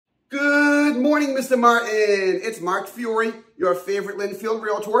morning, Mr. Martin. It's Mark Fiore, your favorite Lynnfield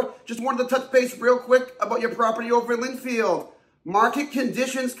realtor. Just wanted to touch base real quick about your property over in Lynnfield. Market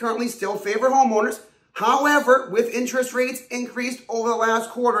conditions currently still favor homeowners. However, with interest rates increased over the last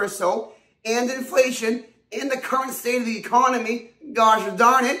quarter or so, and inflation in the current state of the economy, gosh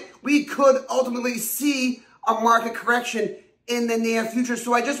darn it, we could ultimately see a market correction in the near future.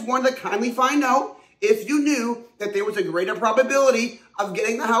 So I just wanted to kindly find out if you knew that there was a greater probability of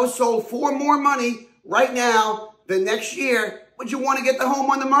getting the house sold for more money right now than next year, would you want to get the home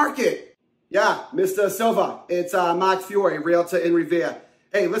on the market? Yeah, Mr. Silva, it's Mark Fiore, realtor in Revere.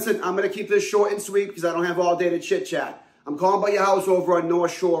 Hey, listen, I'm going to keep this short and sweet because I don't have all day to chit-chat. I'm calling about your house over on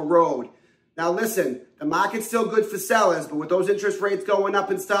North Shore Road. Now listen, the market's still good for sellers, but with those interest rates going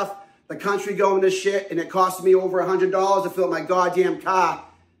up and stuff, the country going to shit, and it costs me over $100 to fill my goddamn car,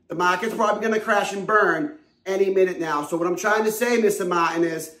 the market's probably going to crash and burn any minute now. So what I'm trying to say, Mr. Martin,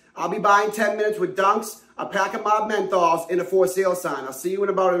 is I'll be buying 10 minutes with Dunks, a pack of Mob Menthols, and a for sale sign. I'll see you in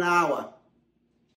about an hour.